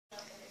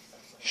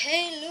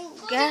Hello,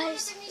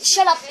 guys.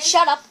 Shut up,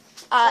 shut up.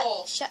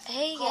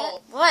 Hey,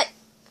 what?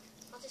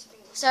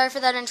 Sorry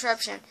for that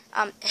interruption.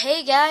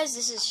 Hey, guys,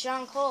 this is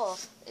Shaun Cole.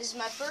 This is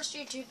my first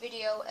YouTube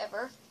video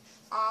ever.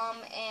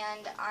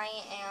 And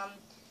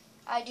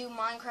I do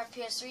Minecraft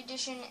PS3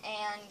 Edition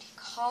and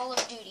Call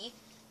of Duty.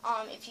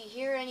 If you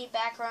hear any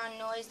background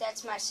noise,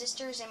 that's my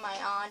sisters and my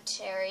aunt,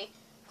 Terry,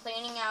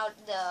 cleaning out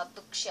the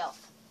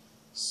bookshelf.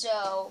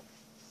 So,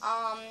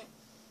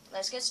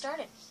 let's get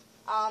started.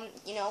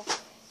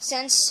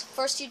 Since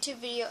first YouTube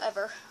video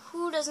ever,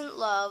 who doesn't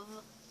love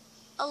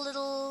a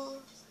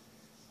little,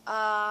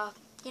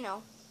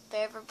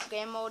 favorite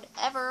game mode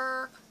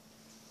ever,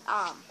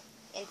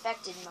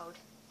 infected mode.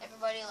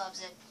 Everybody loves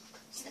it.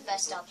 It's the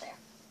best out there.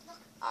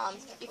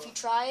 If you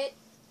try it,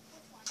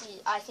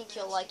 I think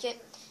you'll like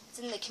it. It's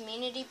in the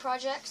community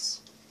projects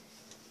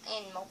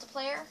in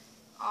multiplayer.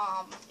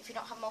 If you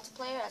don't have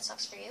multiplayer, that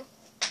sucks for you.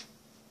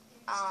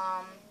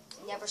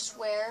 Never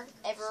swear,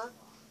 ever.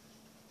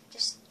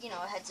 Just,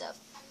 a heads up.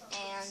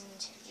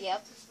 And,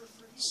 yep.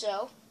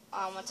 So,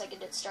 once I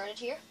get it started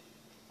here,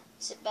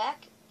 sit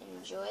back and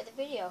enjoy the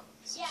video.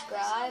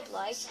 Subscribe,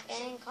 like,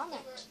 and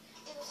comment.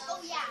 And,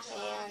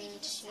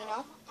 let's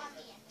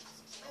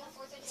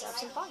have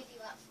some fun.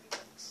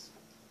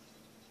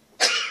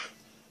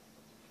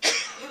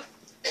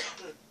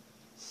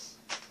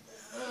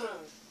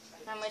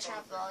 I'm going to turn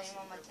up the volume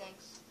on my thing.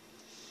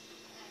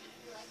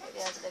 Maybe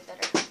that's a bit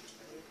better.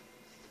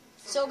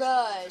 So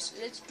guys,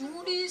 let's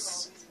do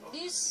this.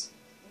 This.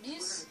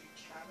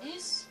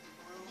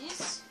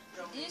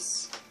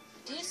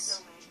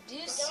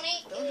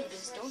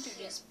 Don't do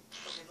this.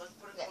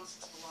 Okay.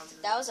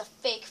 That was a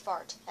fake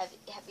fart. Have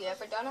you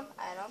ever done them?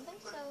 I don't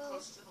think so.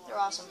 They're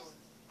awesome.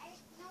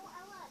 No,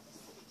 Ella, this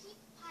is the keep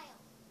pile.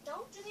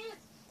 Don't do that.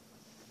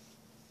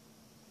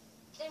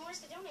 Then where's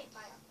the donate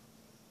pile?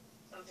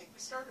 I don't think we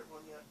started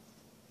one yet.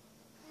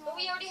 But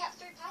we already have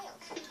 3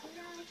 piles.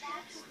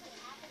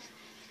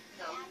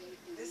 No,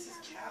 this is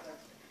cabin.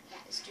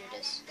 Let's do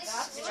this.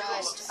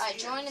 That's I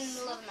joined in the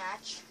middle of a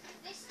match.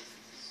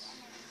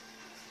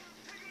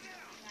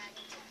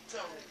 So,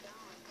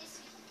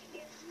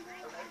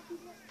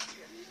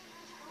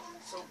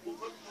 so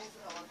move it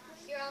on.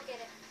 Here, I'll get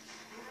it.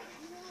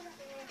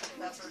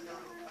 That's our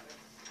donut.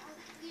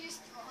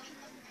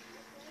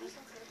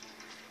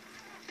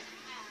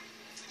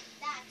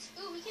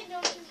 Ooh, we can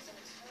donate these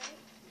ones, right?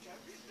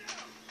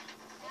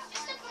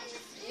 Just a bunch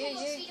of Yeah, we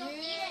don't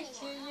need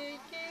anymore.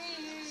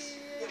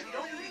 Yeah, we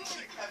don't need to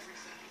keep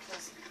everything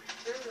because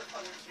there are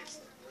other kids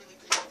that really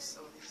could use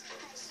some of these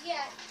books.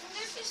 Yeah, and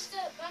there's just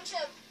a bunch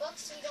of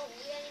books we don't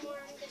need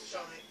anymore in this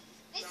shop. Donate.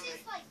 This Donate.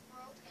 is like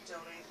broken.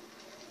 Donate.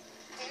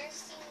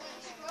 There's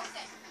things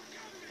broken.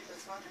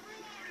 That's fine. We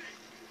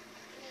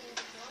need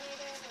to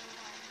donate it or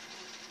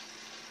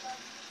what?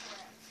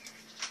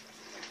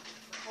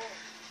 Cool.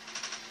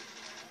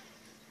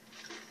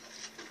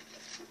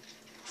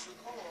 So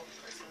cool.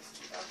 Christmas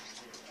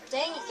 2002.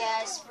 Dang it,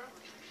 guys.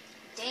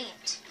 Dang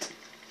it.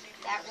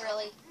 That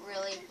really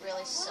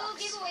We'll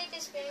sucks. give away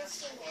this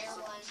Berenstein Air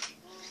one.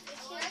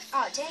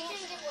 Oh, dang We it.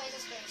 can give away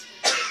this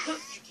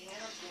Berenstein. You can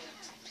or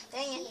can't?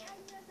 Dang it.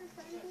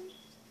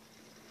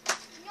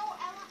 No,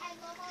 Ella, I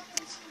love all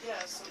those.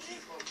 Yeah, so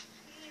people.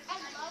 I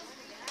love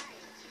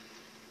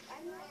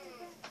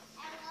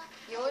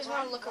You always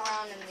want to look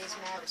around in these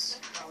maps.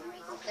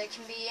 They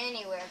can be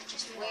anywhere,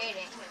 just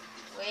waiting.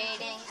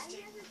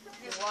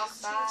 You walk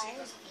by, and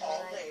you're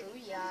like,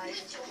 booyah, I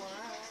just won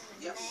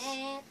the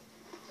map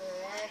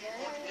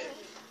forever.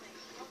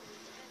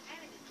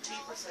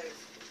 Keep or save?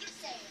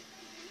 Save.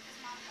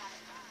 Mom got it.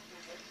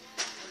 Okay.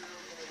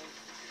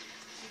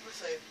 Keep or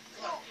save?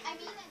 Come on. I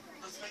mean,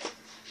 Let's make it.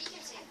 you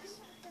can save this.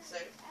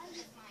 Save.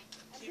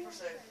 Keep or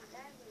save?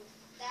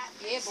 That.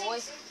 Yeah, boy.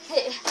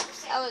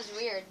 That was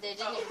weird. They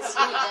didn't even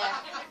see me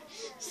there.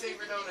 Save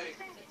or donate?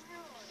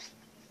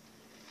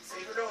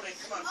 Save or donate?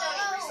 Come on. Oh,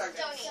 3 seconds.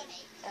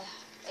 donate.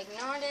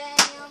 Ignore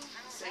them.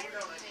 Save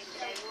or donate?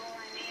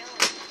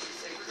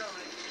 Save or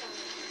donate?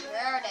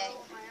 Where are they?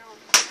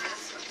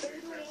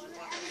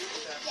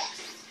 Yes.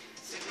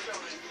 Save or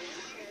donate?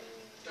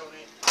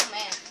 Donate. Oh,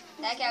 man.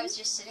 That guy was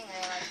just sitting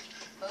there like,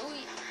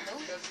 booey.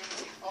 That's going to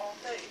take all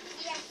day.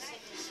 You have to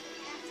save this.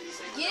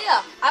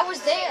 Yeah, I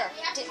was there.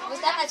 Was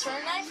that my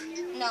turn knife?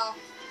 No,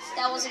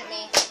 that wasn't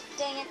me.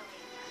 Dang it.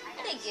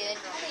 I did good.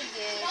 No,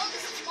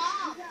 this is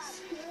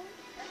Mom's.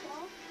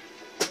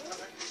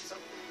 Okay, so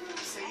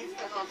save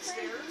and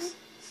upstairs.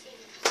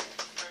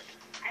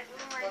 I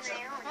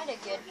did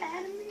good.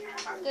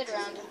 Good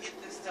round. We'll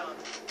get this done.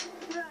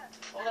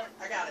 Hold on,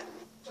 I got it.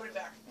 Put it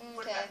back.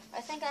 Put it Okay, back.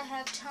 I think I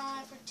have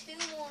time for 2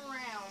 more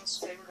rounds.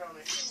 Save or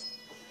donate?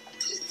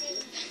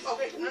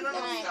 Okay, no,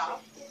 Alright.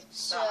 stop.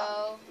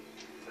 So,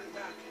 Put it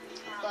back.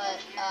 but,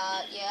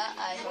 yeah,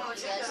 I hope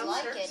you guys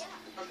like it.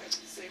 Okay,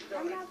 save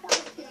or donate?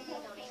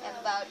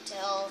 About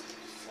till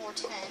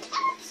 4:10.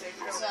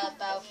 Save or It's donate?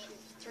 about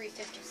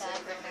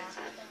 3:55 right now.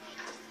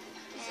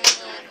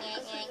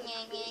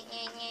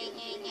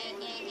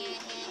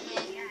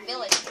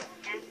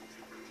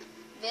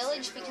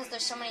 Village because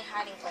there's so many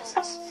hiding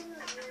places.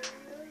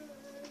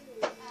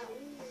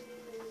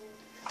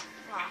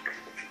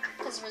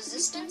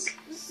 resistance,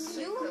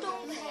 you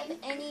don't have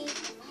any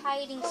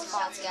hiding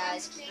spots,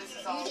 guys. You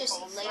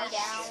just lay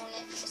down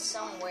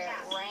somewhere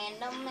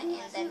random and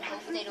then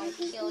hope they don't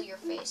kill your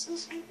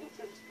faces.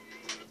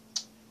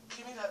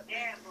 Give me that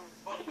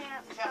book.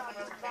 Captain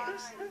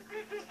Underpants.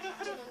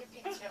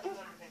 Captain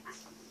Underpants.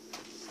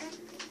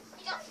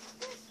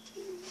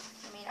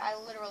 I mean, I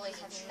literally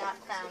have not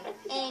found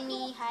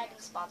any hiding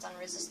spots on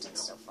resistance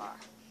so far.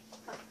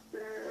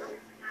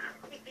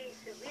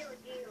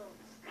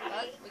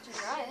 But we can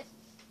try it.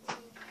 Now,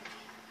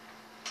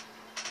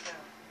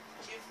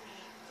 give me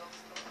those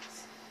books.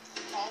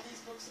 All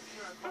these books of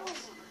miracles.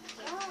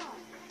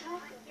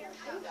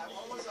 That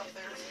one was up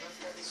there,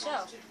 so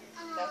that's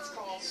that's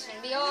called. It's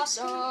gonna be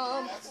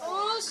awesome.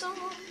 Awesome.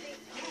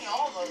 Give me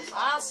all those.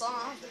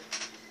 Awesome.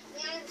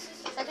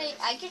 Okay,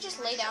 I could just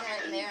lay down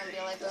right in there and be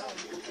like, boom.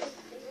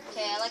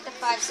 Okay, I like the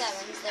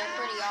 5.7s. They're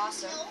pretty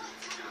awesome.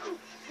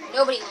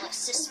 Nobody will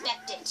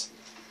suspect it.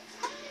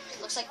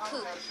 It looks like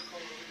poop.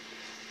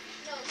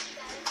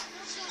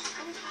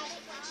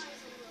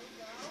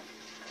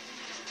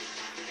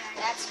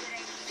 That's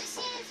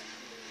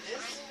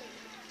This?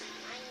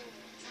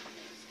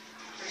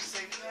 Are you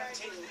saving that?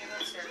 Take me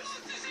downstairs.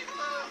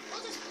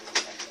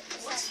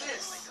 What's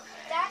this?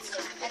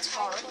 that's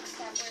hard.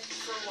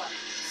 For what?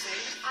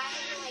 Save? I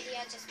have no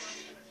idea, just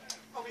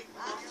one. Okay,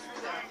 look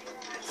through that.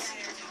 And see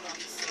if you want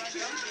to save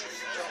them,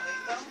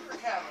 donate them, or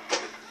have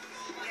them.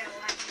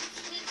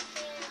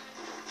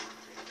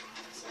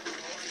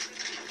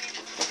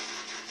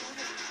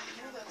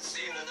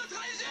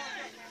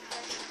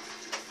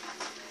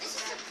 This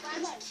is a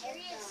bunch of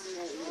curious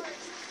drawers.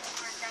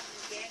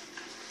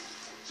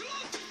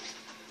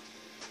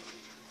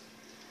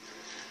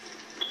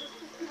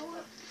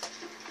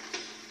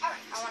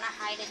 I want to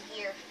hide in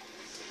here.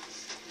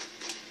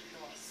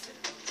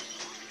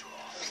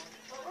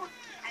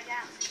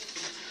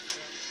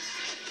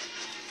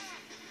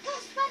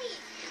 Yes, buddy!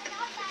 I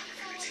got that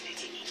from...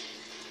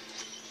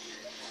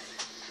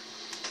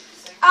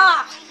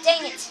 Ah,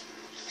 dang it.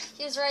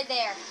 He was right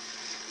there.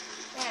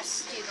 Yeah,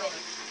 stupid.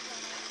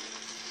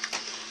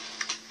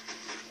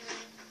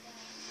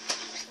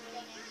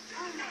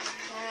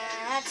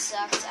 That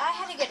sucks. I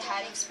had a good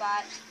hiding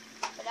spot,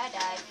 but I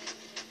died.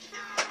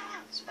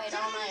 Despite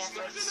all my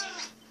efforts.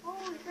 You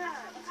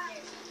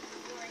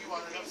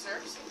want it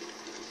upstairs?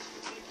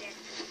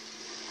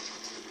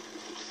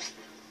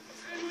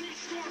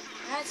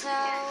 That's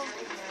how.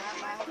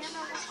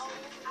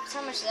 That's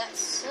how much that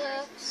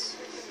sucks.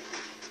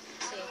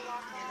 Let's see.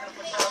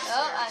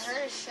 Oh, I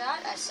heard a shot.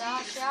 I saw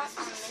a shot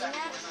on the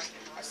mini-map.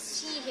 I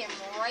see him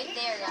right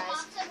there,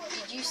 guys.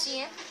 Did you see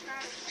him?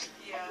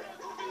 Yeah.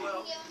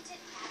 Well,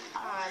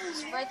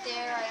 It's right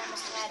there. I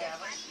almost had it.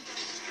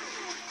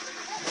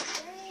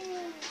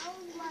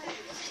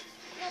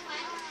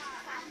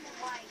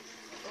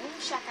 Boom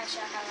shaka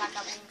shaka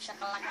laka boom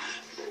shaka laka.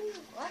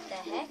 What the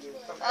heck?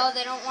 Oh,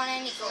 they don't want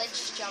any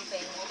glitch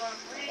jumping.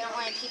 They don't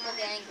want people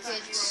getting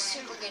good,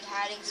 super good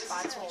hiding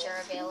spots which are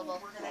available.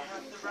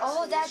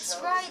 Oh, that's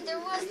right. There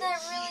was that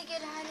really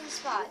good hiding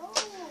spot.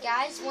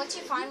 Guys, once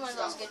you find one of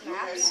those good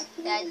maps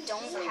that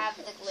don't have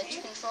the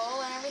glitch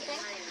control and everything,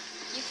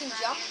 you can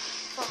jump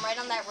from right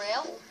on that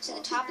rail to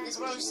the top of this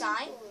blue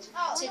sign,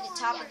 to the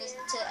top of this,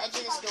 to the edge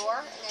of this door,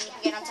 and then you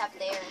can get on top of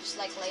there and just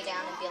like lay down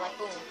and be like,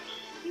 boom,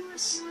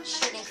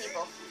 shooting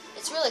people.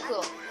 It's really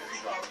cool.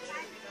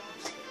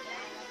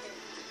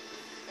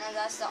 And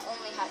that's the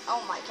only hide.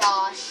 Oh my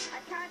gosh.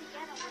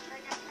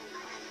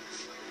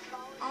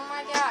 Oh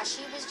my gosh,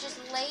 he was just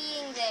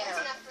laying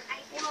there.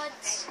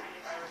 What?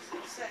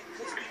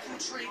 because we can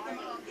trade them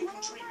out. You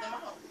can trade them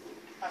out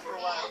after a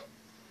while.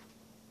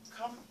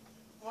 Come,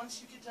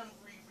 once you get done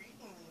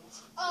rereading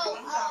these, bring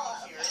them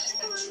down here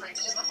and trade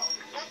them out.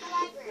 At the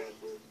library.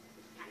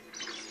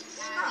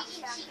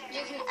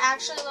 You can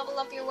actually level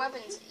up your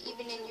weapons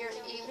even if you're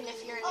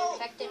in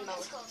infected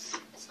mode.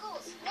 It's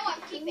schools. No,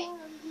 I'm keeping.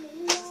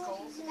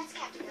 Skulls? That's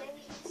Captain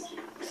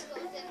Obedience.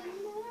 Schools.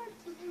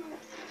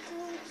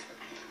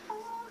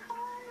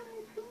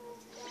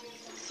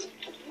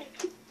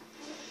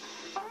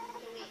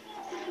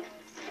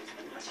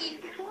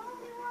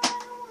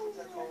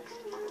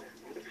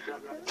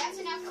 That's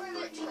enough for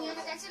the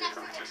Juliana. That's enough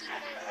for the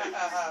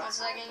keeper. 1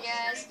 second,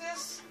 guys.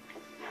 This?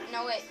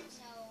 No, wait.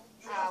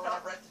 You have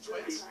not read the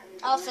twits?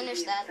 I'll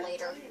finish that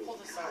later. Pull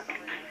this out. I'm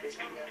reading it to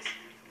you guys.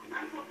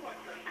 Remember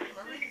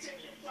you did it.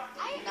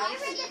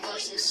 Knife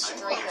versus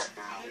Striker.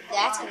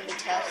 That's gonna be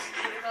tough.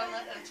 Put it on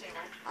that end table.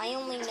 I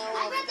only know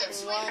I read the of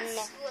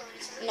twins.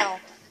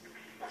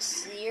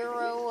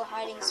 0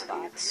 hiding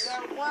spots.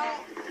 Well,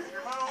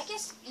 I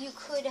guess you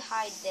could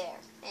hide there,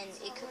 and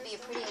it could be a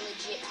pretty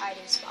legit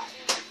hiding spot.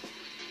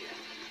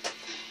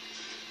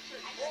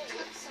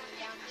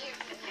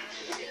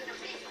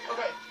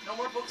 Okay, no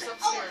more books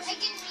upstairs.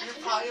 Your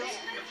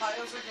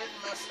piles are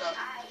getting messed up.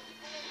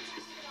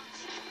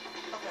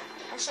 Okay,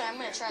 Actually, I'm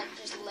gonna try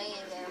just laying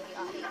there and be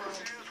on the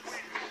ground.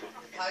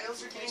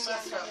 piles are Can you getting see if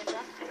messed I up. can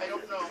jump? I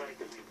don't know.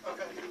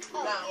 Okay,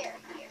 Oh, now, here.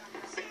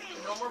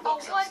 no more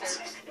books what?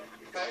 upstairs.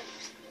 Okay?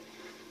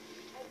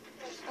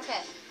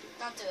 Okay,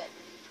 don't do it.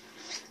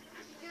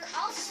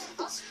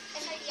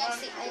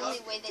 That's the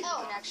only way that you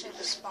can actually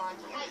respawn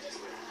here.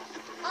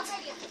 I'll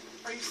tell you.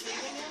 Are you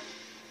saving him?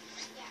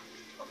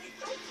 Yeah. Okay,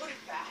 don't put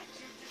it back.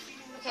 You're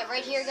defeating the Okay,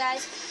 right here,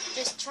 guys.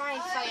 Just try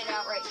and fight it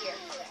out right here.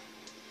 Okay.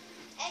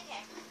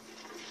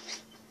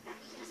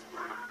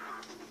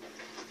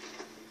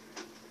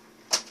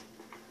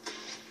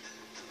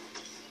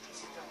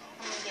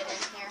 I'm gonna get in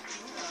here.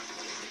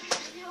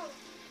 No,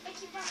 I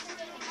keep on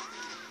forgetting.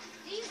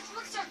 These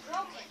books are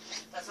broken.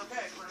 That's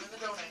okay. Put him in the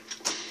donate.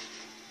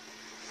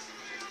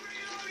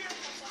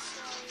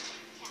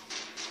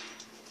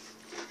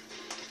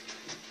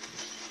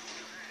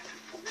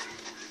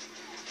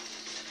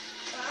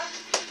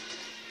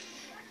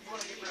 You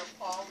want to get rid of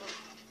all the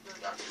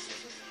Dr.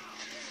 Seuss's?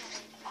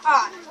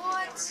 Ah,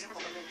 what?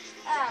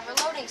 Ah,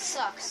 reloading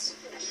sucks.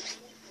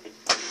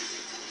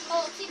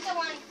 Oh, keep that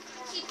one.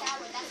 Keep that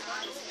one. That's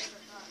my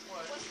favorite book.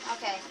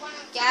 Okay,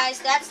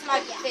 guys, that's my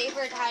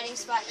favorite hiding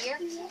spot here.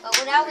 But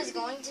what I was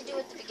going to do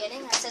at the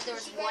beginning, I said there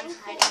was one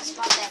hiding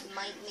spot that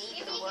might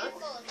need to work.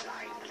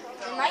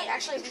 There might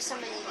actually be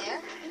somebody there.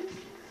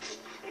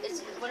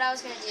 What I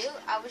was going to do,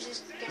 I was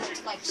just going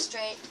to like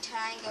straight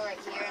try and go right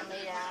here and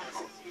lay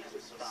down.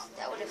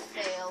 That would have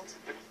failed.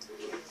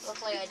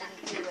 Luckily I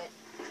didn't do it.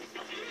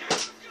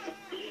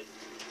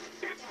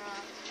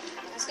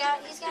 He's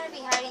got to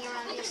be hiding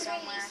around here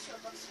somewhere.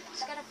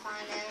 Just got to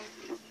find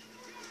him.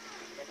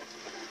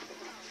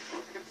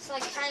 It's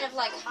like kind of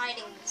like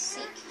hiding and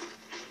seek.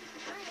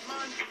 Come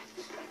on.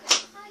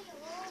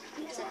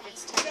 Except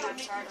it's 10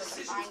 times harder to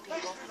find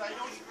people. I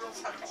know you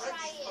girls have read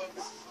these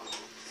books.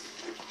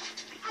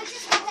 I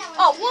just got that one.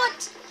 Oh,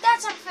 what?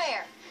 That's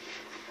unfair.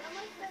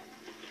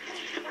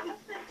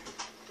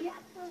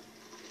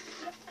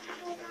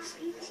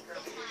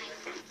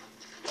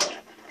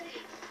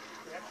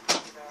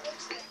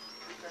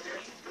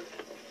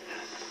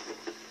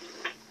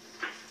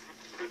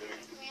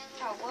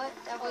 Oh, what?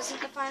 That wasn't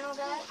the final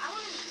guy? I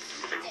want to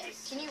keep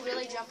this. Can you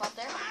really jump up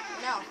there?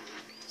 No.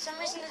 For some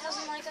reason it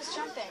doesn't like us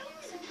jumping.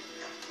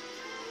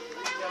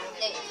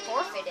 They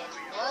forfeited.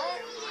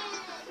 What?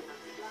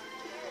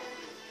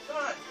 Come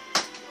on.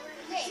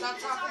 Stop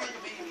talking like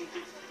a baby.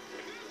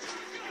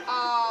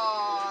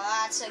 Oh,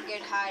 that's a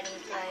good hiding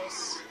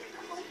place.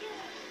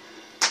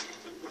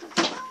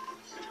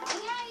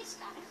 Guys,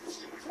 gotta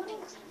keep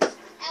putting things.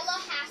 Ella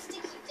has to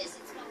keep this.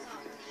 It smells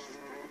hot.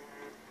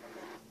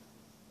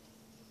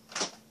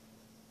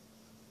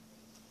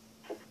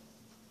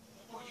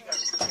 Oh, you got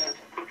it.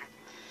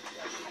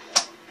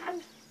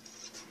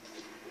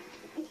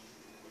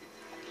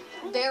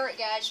 Bear it,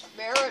 guys.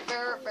 Bear it,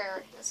 bear it, bear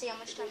it. Let's see how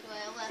much time do I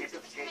have left.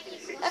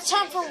 I have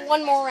time for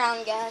one more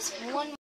round, guys. One